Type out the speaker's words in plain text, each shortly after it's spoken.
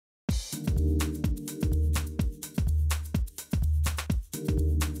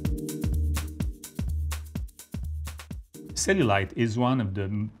Cellulite is one of the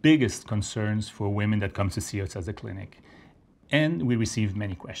biggest concerns for women that come to see us as a clinic. And we receive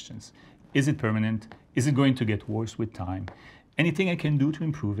many questions. Is it permanent? Is it going to get worse with time? Anything I can do to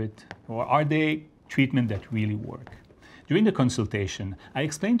improve it? Or are there treatments that really work? During the consultation, I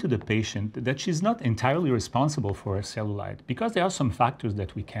explained to the patient that she's not entirely responsible for her cellulite because there are some factors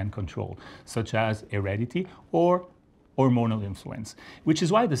that we can control, such as heredity or hormonal influence, which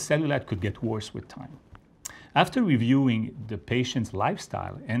is why the cellulite could get worse with time. After reviewing the patient's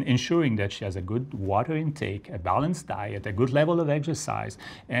lifestyle and ensuring that she has a good water intake, a balanced diet, a good level of exercise,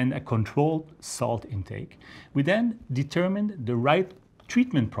 and a controlled salt intake, we then determined the right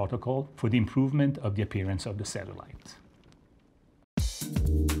treatment protocol for the improvement of the appearance of the cellulite.